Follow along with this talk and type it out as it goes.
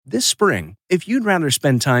This spring, if you'd rather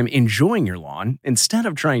spend time enjoying your lawn instead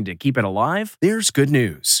of trying to keep it alive, there's good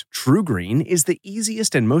news. TruGreen is the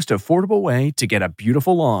easiest and most affordable way to get a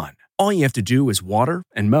beautiful lawn. All you have to do is water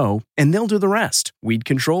and mow, and they'll do the rest. Weed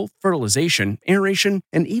control, fertilization, aeration,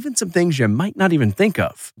 and even some things you might not even think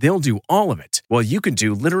of. They'll do all of it, while you can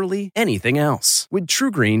do literally anything else. With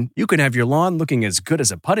TruGreen, you can have your lawn looking as good as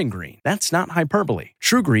a putting green. That's not hyperbole.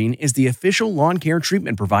 TruGreen is the official lawn care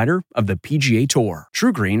treatment provider of the PGA Tour.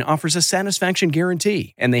 TruGreen offers a satisfaction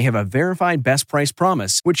guarantee, and they have a verified best price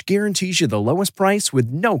promise, which guarantees you the lowest price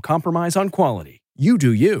with no compromise on quality. You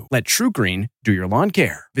do you. Let TruGreen do your lawn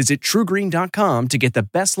care. Visit TruGreen.com to get the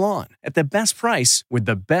best lawn at the best price with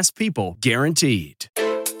the best people guaranteed.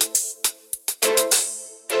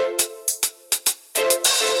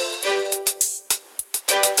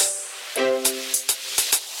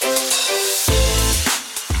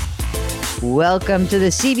 Welcome to the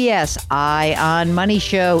CBS Eye on Money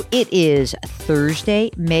show. It is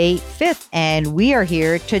Thursday, May 5th, and we are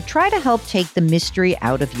here to try to help take the mystery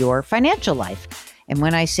out of your financial life. And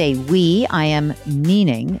when I say we, I am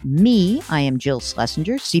meaning me. I am Jill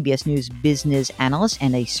Schlesinger, CBS News business analyst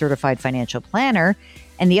and a certified financial planner.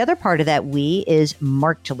 And the other part of that we is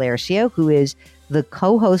Mark Talercio, who is the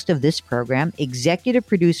co-host of this program, executive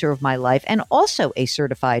producer of My Life, and also a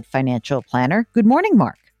certified financial planner. Good morning,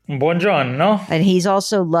 Mark. Buongiorno. And he's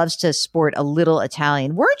also loves to sport a little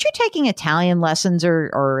Italian. Weren't you taking Italian lessons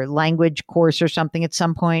or language course or something at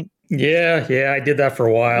some point? Yeah, I did that for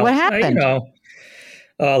a while. What happened?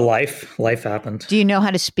 Life happened. Do you know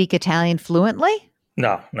how to speak Italian fluently?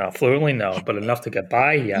 No, fluently no, but enough to get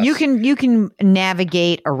by, yes. You can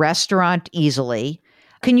navigate a restaurant easily.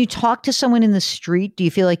 Can you talk to someone in the street? Do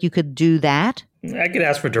you feel like you could do that? I could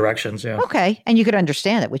ask for directions, yeah. Okay. And you could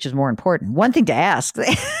understand it, which is more important. One thing to ask.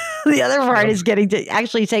 The other part is getting to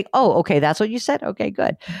actually say, oh, okay, that's what you said? Okay,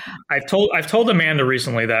 good. I've told Amanda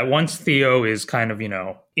recently that once Theo is kind of,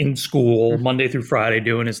 in school Monday through Friday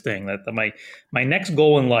doing his thing, that my next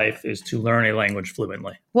goal in life is to learn a language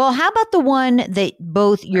fluently. Well, how about the one that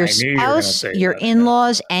both your spouse, your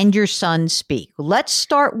in-laws, and your son speak? Let's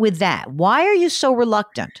start with that. Why are you so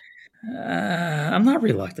reluctant? I'm not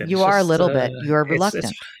reluctant. You are a little bit. You are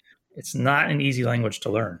reluctant. It's not an easy language to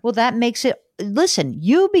learn. Well, that makes it. Listen,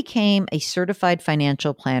 you became a certified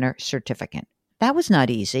financial planner certificate. That was not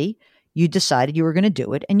easy. You decided you were going to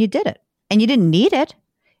do it, and you did it. And you didn't need it.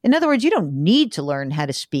 In other words, you don't need to learn how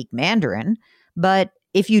to speak Mandarin, but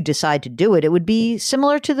if you decide to do it, it would be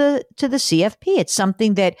similar to the CFP. It's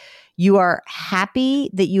something that you are happy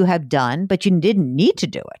that you have done, but you didn't need to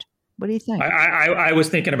do it. What do you think? I was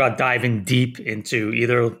thinking about diving deep into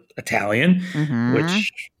either Italian,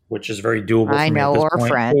 which is very doable for me at this point,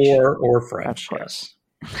 French. Or French, yes.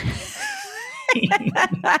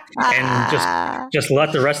 And just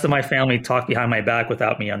let the rest of my family talk behind my back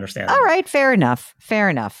without me understanding. All right, fair enough.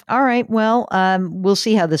 All right, well, we'll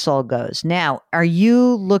see how this all goes. Now, are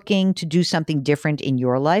you looking to do something different in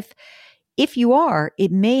your life? If you are, it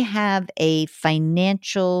may have a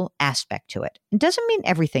financial aspect to it. It doesn't mean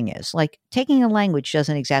everything is. Like taking a language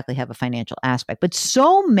doesn't exactly have a financial aspect, but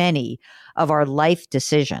so many of our life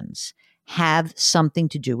decisions have something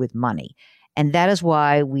to do with money. And that is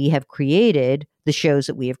why we have created the shows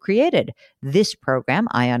that we have created. This program,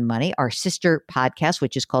 Eye on Money, our sister podcast,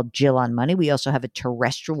 which is called Jill on Money. We also have a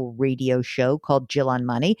terrestrial radio show called Jill on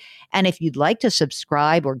Money. And if you'd like to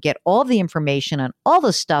subscribe or get all the information on all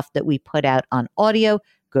the stuff that we put out on audio,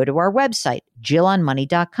 go to our website,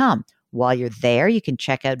 jillonmoney.com. While you're there, you can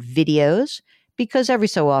check out videos because every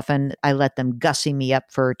so often I let them gussy me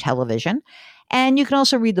up for television. And you can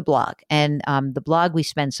also read the blog. And the blog, we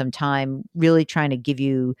spend some time really trying to give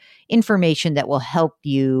you information that will help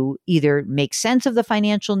you either make sense of the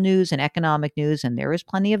financial news and economic news, and there is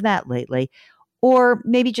plenty of that lately, or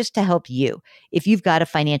maybe just to help you. If you've got a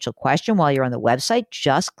financial question while you're on the website,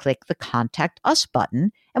 just click the Contact Us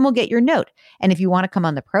button and we'll get your note. And if you want to come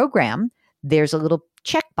on the program, there's a little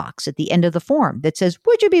checkbox at the end of the form that says,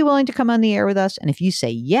 would you be willing to come on the air with us? And if you say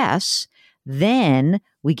yes, then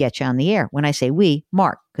we get you on the air. When I say we,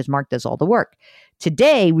 Mark, because Mark does all the work.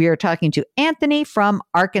 Today, we are talking to Anthony from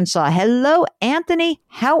Arkansas. Hello, Anthony.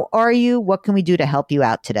 How are you? What can we do to help you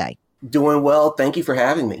out today? Doing well. Thank you for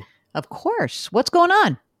having me. Of course. What's going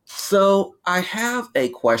on? So I have a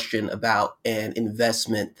question about an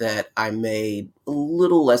investment that I made a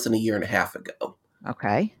little less than a year and a half ago.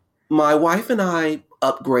 Okay. My wife and I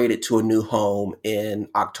upgraded to a new home in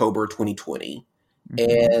October 2020.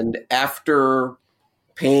 And after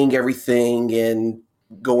paying everything and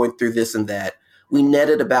going through this and that, we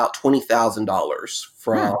netted about $20,000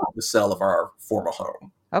 from the sale of our former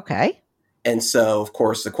home. Okay. And so, of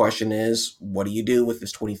course, the question is, what do you do with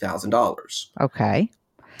this $20,000? Okay.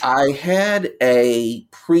 I had a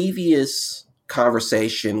previous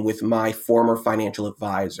conversation with my former financial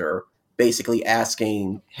advisor, basically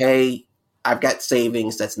asking, hey, I've got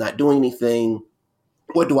savings that's not doing anything.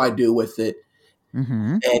 What do I do with it?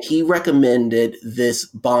 Mm-hmm. And he recommended this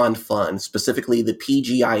bond fund, specifically the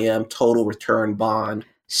PGIM Total Return Bond.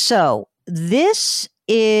 So this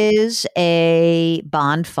is a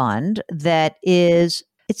bond fund that is,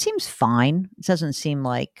 it seems fine. It doesn't seem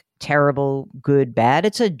like terrible, good, bad.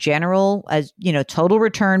 It's a general, as you know, total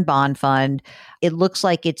return bond fund. It looks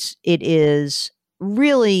like it is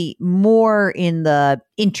really more in the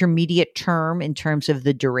intermediate term in terms of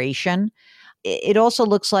the duration. It also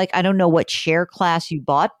looks like, I don't know what share class you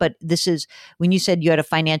bought, but this is, when you said you had a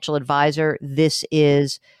financial advisor, this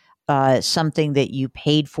is something that you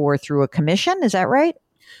paid for through a commission. Is that right?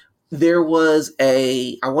 There was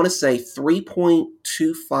I want to say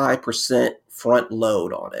 3.25% front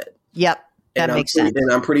load on it. Yep. That makes sense.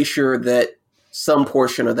 And I'm pretty sure that some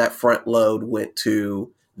portion of that front load went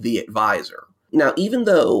to the advisor. Now, even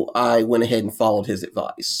though I went ahead and followed his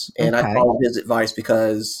advice, and I followed his advice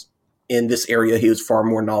because in this area, he was far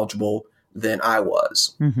more knowledgeable than I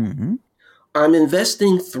was. Mm-hmm. I'm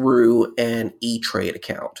investing through an E-Trade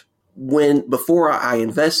account. Before I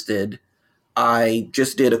invested, I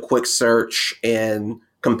just did a quick search and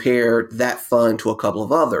compared that fund to a couple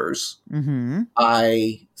of others. Mm-hmm.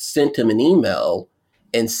 I sent him an email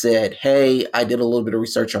and said, hey, I did a little bit of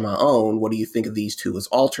research on my own. What do you think of these two as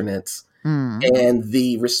alternates? Mm. And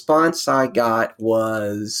the response I got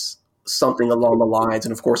was something along the lines,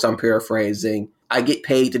 and of course I'm paraphrasing, I get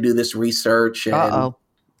paid to do this research and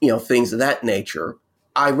things of that nature.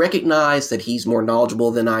 I recognize that he's more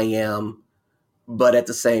knowledgeable than I am, but at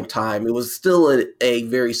the same time, it was still a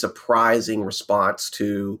very surprising response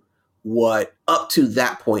to what up to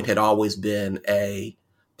that point had always been a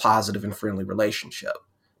positive and friendly relationship.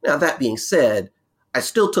 Now, that being said, I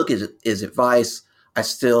still took his advice. I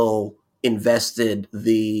still invested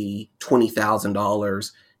the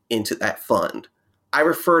 $20,000 into that fund. I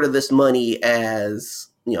refer to this money as,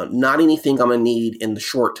 not anything I'm going to need in the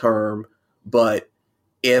short term, but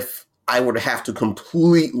if I were to have to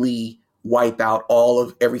completely wipe out all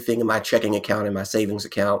of everything in my checking account and my savings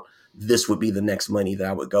account, this would be the next money that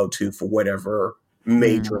I would go to for whatever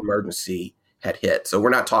major emergency had hit. So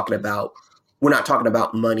we're not talking about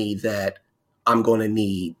money that I'm going to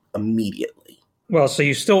need immediately. Well, so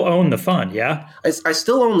you still own the fund, yeah? I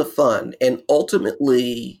still own the fund, and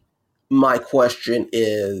ultimately my question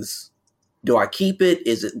is, do I keep it?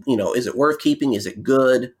 Is it worth keeping? Is it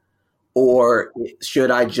good? Or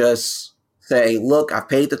should I just say, look, I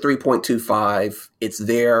paid the 3.25, it's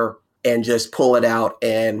there, and just pull it out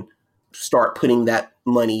and start putting that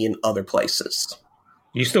money in other places?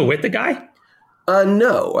 You still with the guy?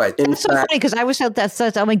 No. It's so funny because I was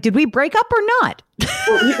I'm like, did we break up or not?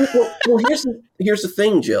 well, here's the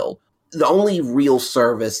thing, Jill. The only real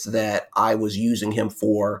service that I was using him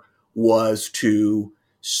for was to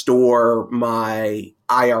store my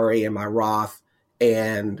IRA and my Roth.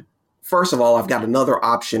 And first of all, I've got another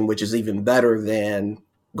option, which is even better than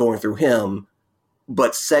going through him.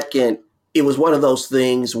 But second, it was one of those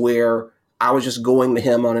things where I was just going to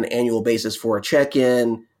him on an annual basis for a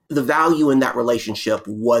check-in. The value in that relationship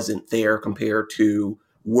wasn't there compared to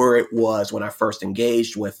where it was when I first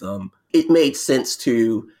engaged with him. It made sense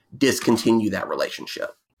to discontinue that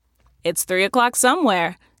relationship. It's 3:00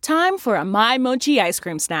 somewhere. Time for a My Mochi ice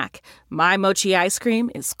cream snack. My Mochi ice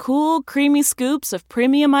cream is cool, creamy scoops of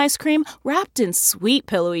premium ice cream wrapped in sweet,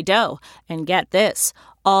 pillowy dough. And get this,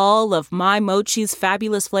 all of My Mochi's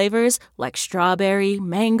fabulous flavors, like strawberry,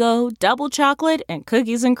 mango, double chocolate, and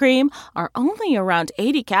cookies and cream, are only around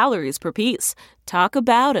 80 calories per piece. Talk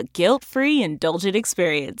about a guilt-free, indulgent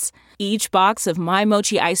experience. Each box of My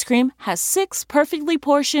Mochi ice cream has 6 perfectly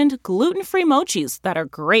portioned, gluten-free mochis that are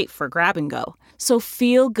great for grab and go. So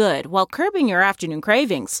feel good while curbing your afternoon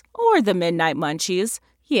cravings, or the midnight munchies.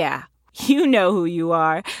 Yeah, you know who you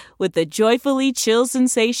are, with the joyfully chill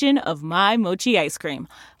sensation of My Mochi ice cream.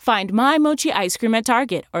 Find My Mochi ice cream at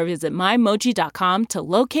Target or visit mymochi.com to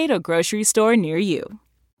locate a grocery store near you.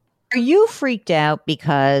 Are you freaked out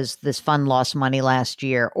because this fund lost money last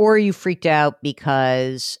year, or are you freaked out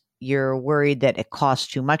because you're worried that it costs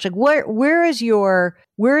too much? Like, where is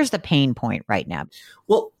the pain point right now?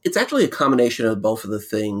 Well, it's actually a combination of both of the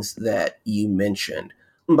things that you mentioned.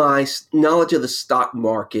 My knowledge of the stock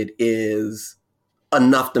market is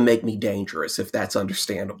enough to make me dangerous, if that's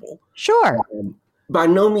understandable. Sure. By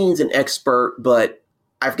no means an expert, but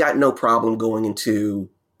I've got no problem going into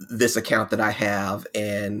this account that I have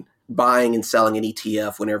and buying and selling an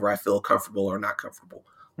ETF whenever I feel comfortable or not comfortable.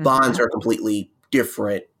 Bonds are a completely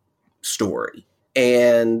different story.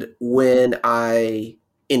 And when I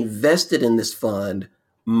invested in this fund,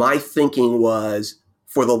 my thinking was,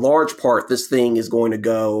 for the large part, this thing is going to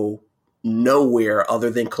go nowhere other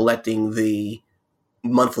than collecting the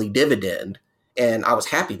monthly dividend. And I was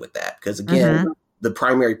happy with that because, again, the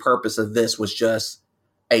primary purpose of this was just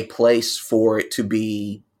a place for it to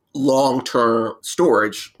be long-term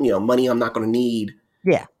storage, money I'm not going to need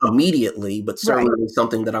immediately, but certainly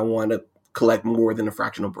something that I want to collect more than a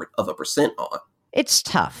fraction of a percent on. It's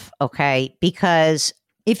tough, okay? Because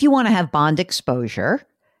if you want to have bond exposure,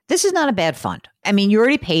 this is not a bad fund. I mean, you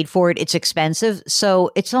already paid for it. It's expensive.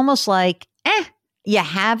 So it's almost like, you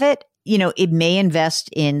have it. It may invest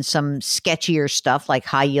in some sketchier stuff like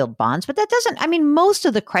high yield bonds, but that doesn't, most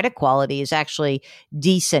of the credit quality is actually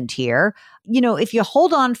decent here. If you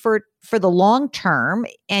hold on for the long term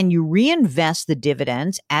and you reinvest the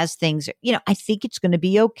dividends as things, I think it's going to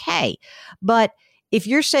be okay. But if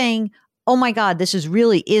you're saying, oh my God, this is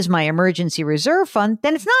my emergency reserve fund,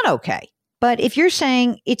 then it's not okay. But if you're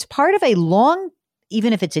saying it's part of a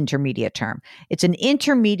even if it's intermediate term, it's an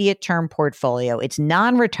intermediate term portfolio. It's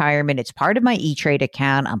non-retirement. It's part of my E-Trade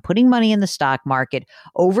account. I'm putting money in the stock market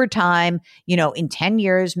over time. In 10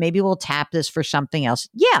 years, maybe we'll tap this for something else.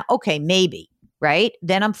 Yeah. Okay. Maybe. Right.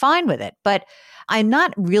 Then I'm fine with it. But I'm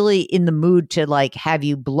not really in the mood to have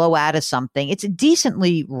you blow out of something. It's a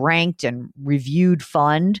decently ranked and reviewed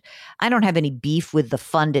fund. I don't have any beef with the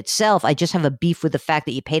fund itself. I just have a beef with the fact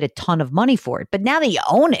that you paid a ton of money for it. But now that you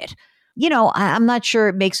own it, I'm not sure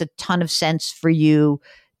it makes a ton of sense for you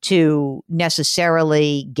to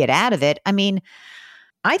necessarily get out of it.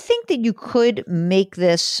 I think that you could make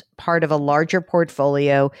this part of a larger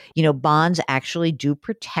portfolio. Bonds actually do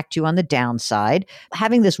protect you on the downside.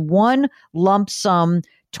 Having this one lump sum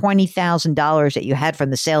 $20,000 that you had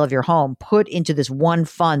from the sale of your home put into this one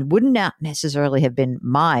fund wouldn't not necessarily have been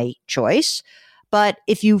my choice. But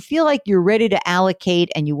if you feel like you're ready to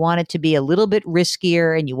allocate and you want it to be a little bit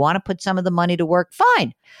riskier and you want to put some of the money to work,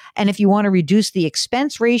 fine. And if you want to reduce the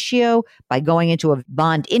expense ratio by going into a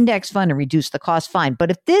bond index fund and reduce the cost, fine.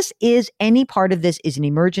 But if any part of this is an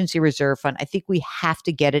emergency reserve fund, I think we have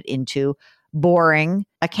to get it into boring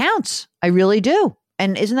accounts. I really do.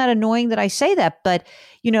 And isn't that annoying that I say that? But,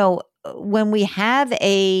 when we have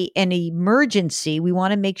an emergency, we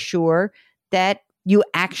want to make sure that you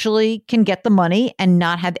actually can get the money and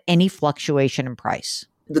not have any fluctuation in price.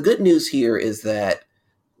 The good news here is that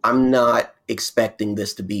I'm not expecting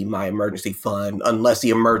this to be my emergency fund unless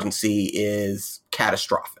the emergency is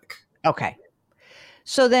catastrophic. Okay.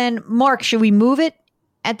 So then, Mark, should we move it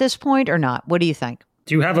at this point or not? What do you think?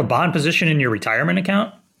 Do you have a bond position in your retirement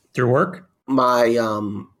account through work? My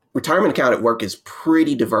retirement account at work is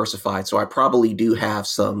pretty diversified, so I probably do have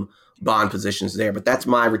some bond positions there, but that's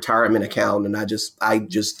my retirement account, and I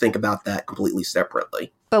just think about that completely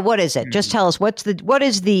separately. But what is it? Just tell us what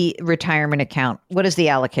is the retirement account? What does the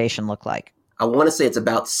allocation look like? I want to say it's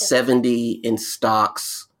about 70 in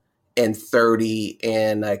stocks and 30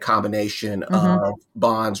 in a combination of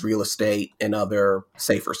bonds, real estate, and other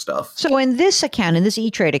safer stuff. So in this account, in this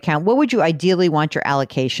E-Trade account, what would you ideally want your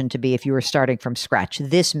allocation to be if you were starting from scratch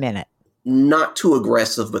this minute? Not too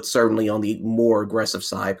aggressive, but certainly on the more aggressive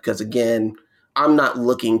side, because again, I'm not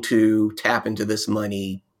looking to tap into this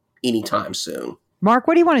money anytime soon. Mark,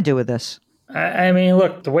 what do you want to do with this?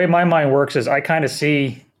 Look, the way my mind works is I kind of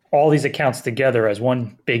see all these accounts together as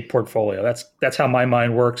one big portfolio. That's how my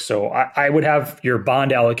mind works. So I would have your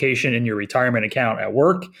bond allocation in your retirement account at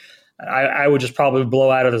work. I would just probably blow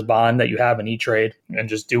out of this bond that you have in E-Trade and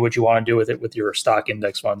just do what you want to do with it with your stock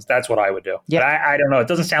index funds. That's what I would do. Yeah. But I don't know. It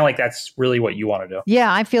doesn't sound like that's really what you want to do.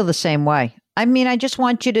 Yeah, I feel the same way. I just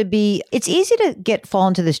want you to it's easy to fall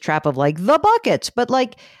into this trap of the buckets, but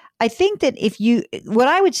I think that what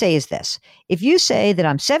I would say is this, if you say that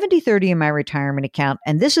I'm 70-30 in my retirement account,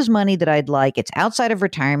 and this is money that I'd like, it's outside of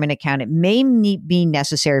retirement account, it may be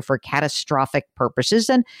necessary for catastrophic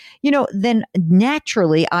purposes, then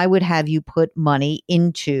naturally I would have you put money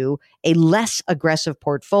into a less aggressive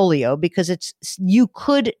portfolio because you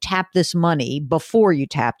could tap this money before you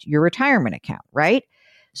tapped your retirement account, right?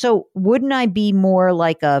 So wouldn't I be more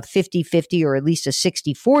like a 50-50 or at least a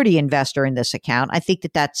 60-40 investor in this account? I think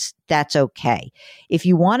that's okay. If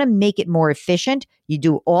you want to make it more efficient, you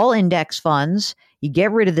do all index funds, you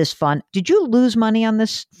get rid of this fund. Did you lose money on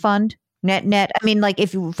this fund? Net?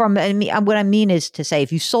 What I mean is to say,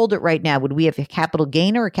 if you sold it right now, would we have a capital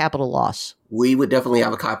gain or a capital loss? We would definitely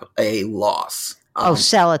have a loss.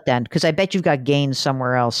 Sell it then, because I bet you've got gains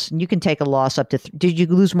somewhere else. You can take a loss up to, did you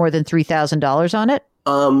lose more than $3,000 on it?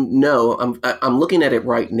 No, I'm looking at it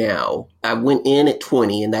right now. I went in at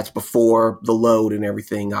 20, and that's before the load and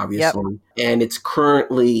everything, obviously. Yep. And it's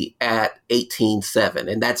currently at 18.7,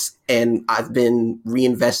 and I've been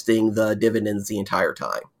reinvesting the dividends the entire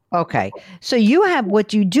time. Okay, so have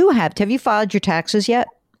you filed your taxes yet?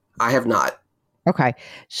 I have not. Okay,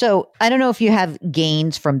 so I don't know if you have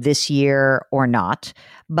gains from this year or not,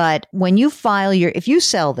 but when you if you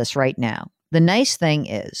sell this right now, the nice thing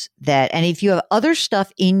is that, and if you have other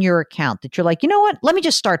stuff in your account that you're like, you know what, let me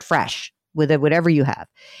just start fresh with it, whatever you have,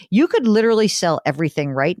 you could literally sell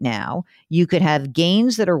everything right now. You could have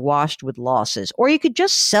gains that are washed with losses, or you could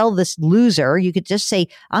just sell this loser. You could just say,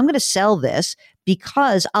 I'm going to sell this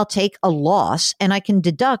because I'll take a loss and I can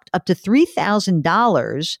deduct up to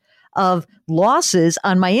 $3,000 of losses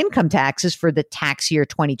on my income taxes for the tax year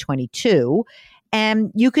 2022.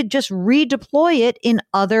 And you could just redeploy it in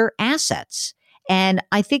other assets. And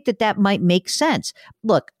I think that might make sense.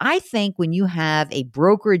 Look, I think when you have a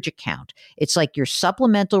brokerage account, it's like your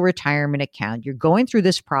supplemental retirement account. You're going through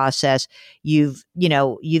this process. You've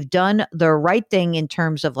done the right thing in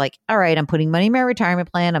terms of like, all right, I'm putting money in my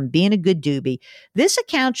retirement plan. I'm being a good doobie. This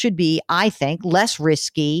account should be, I think, less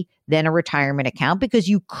risky than a retirement account because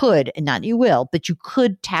you could, and not you will, but you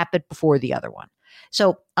could tap it before the other one.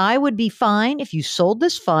 So I would be fine if you sold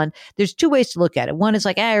this fund. There's two ways to look at it. One is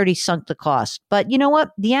like, I already sunk the cost. But you know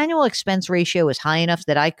what? The annual expense ratio is high enough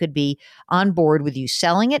that I could be on board with you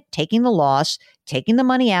selling it, taking the loss, taking the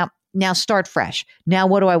money out. Now start fresh. Now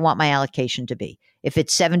what do I want my allocation to be? If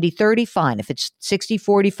it's 70-30, fine. If it's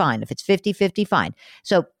 60-40, fine. If it's 50-50, fine.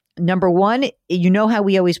 So number one, you know how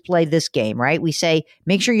we always play this game, right? We say,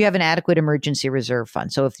 make sure you have an adequate emergency reserve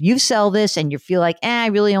fund. So if you sell this and you feel like, I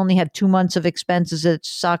really only have 2 months of expenses that's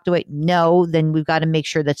socked away, no, then we've got to make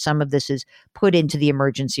sure that some of this is put into the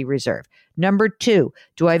emergency reserve. Number two,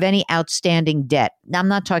 do I have any outstanding debt? Now, I'm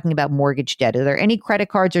not talking about mortgage debt. Are there any credit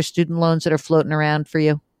cards or student loans that are floating around for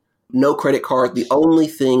you? No credit card. The only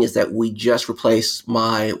thing is that we just replaced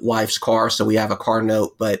my wife's car. So we have a car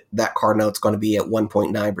note, but that car note's going to be at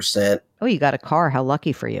 1.9%. Oh, you got a car. How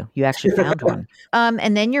lucky for you. You actually found one.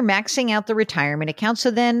 And then you're maxing out the retirement account.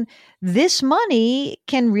 So then this money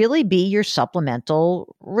can really be your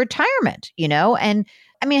supplemental retirement, And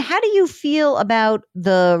I mean, how do you feel about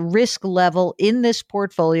the risk level in this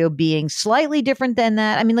portfolio being slightly different than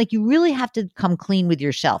that? I mean, like you really have to come clean with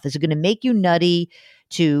yourself. Is it going to make you nutty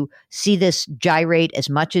to see this gyrate as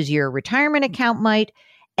much as your retirement account might?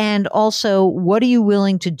 And also, what are you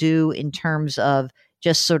willing to do in terms of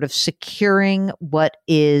just sort of securing what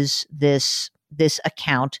is this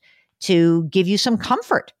account to give you some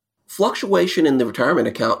comfort? Fluctuation in the retirement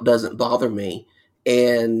account doesn't bother me.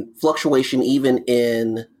 And fluctuation even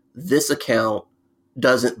in this account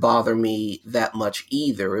doesn't bother me that much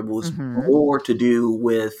either. It was more to do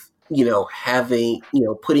with,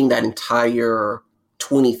 putting that entire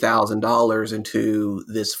 $20,000 into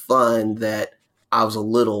this fund that I was a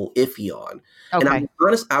little iffy on. Okay. And I'm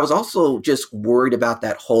honest, I was also just worried about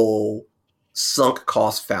that whole sunk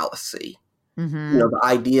cost fallacy. The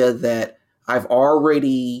idea that I've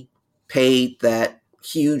already paid that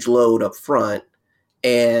huge load up front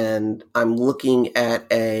and I'm looking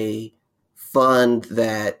at a fund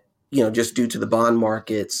that, just due to the bond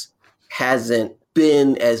markets hasn't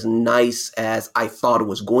been as nice as I thought it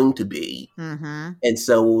was going to be. And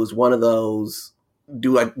so it was one of those,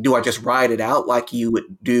 do I just ride it out like you would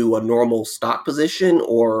do a normal stock position,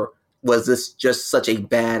 or was this just such a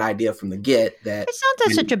bad idea from the get that it's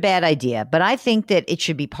not such a bad idea, but I think that it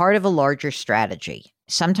should be part of a larger strategy.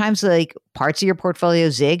 Sometimes like parts of your portfolio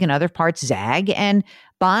zig and other parts zag, and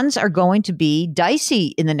bonds are going to be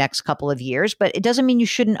dicey in the next couple of years, but it doesn't mean you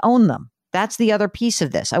shouldn't own them. That's the other piece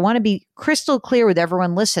of this. I want to be crystal clear with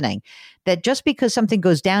everyone listening that just because something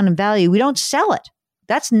goes down in value, we don't sell it.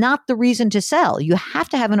 That's not the reason to sell. You have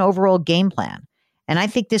to have an overall game plan. And I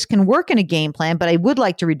think this can work in a game plan, but I would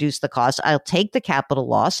like to reduce the cost. I'll take the capital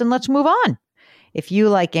loss and let's move on. If you,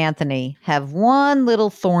 like Anthony, have one little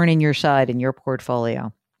thorn in your side in your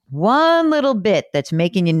portfolio, one little bit that's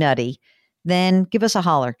making you nutty, then give us a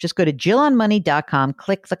holler. Just go to JillOnMoney.com,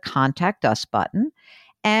 click the Contact Us button,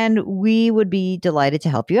 and we would be delighted to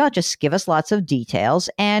help you out. Just give us lots of details.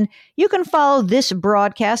 And you can follow this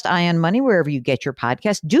broadcast, Eye on Money, wherever you get your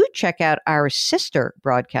podcast. Do check out our sister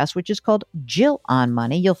broadcast, which is called Jill on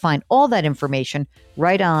Money. You'll find all that information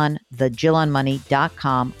right on the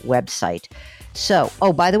JillOnMoney.com website. So,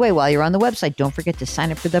 by the way, while you're on the website, don't forget to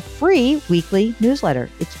sign up for the free weekly newsletter.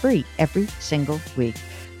 It's free every single week.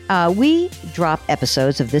 We drop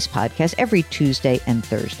episodes of this podcast every Tuesday and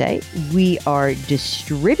Thursday. We are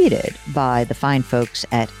distributed by the fine folks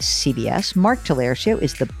at CBS. Mark Talercio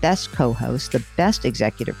is the best co-host, the best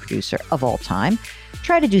executive producer of all time.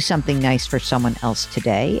 Try to do something nice for someone else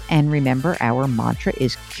today. And remember, our mantra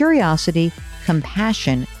is curiosity,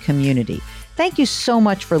 compassion, community. Thank you so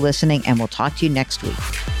much for listening, and we'll talk to you next week.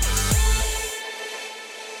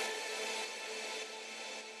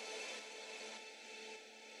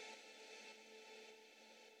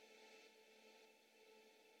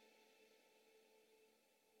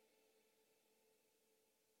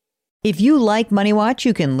 If you like Money Watch,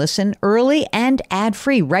 you can listen early and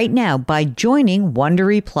ad-free right now by joining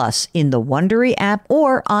Wondery Plus in the Wondery app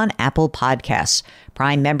or on Apple Podcasts.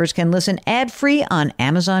 Prime members can listen ad-free on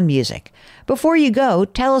Amazon Music. Before you go,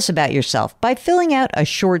 tell us about yourself by filling out a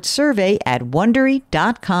short survey at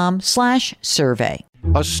Wondery.com/survey.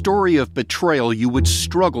 A story of betrayal you would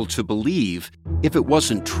struggle to believe if it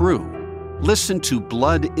wasn't true. Listen to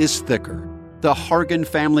Blood is Thicker: The Hargan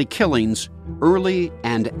Family Killings, early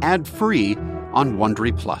and ad-free on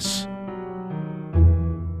Wondery Plus.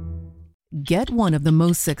 Get one of the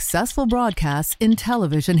most successful broadcasts in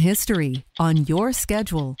television history on your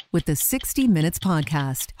schedule with the 60 Minutes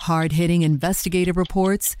Podcast. Hard-hitting investigative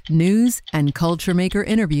reports, news, and culture maker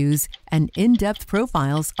interviews, and in-depth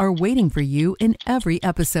profiles are waiting for you in every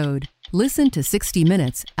episode. Listen to 60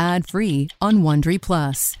 Minutes ad-free on Wondery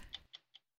Plus.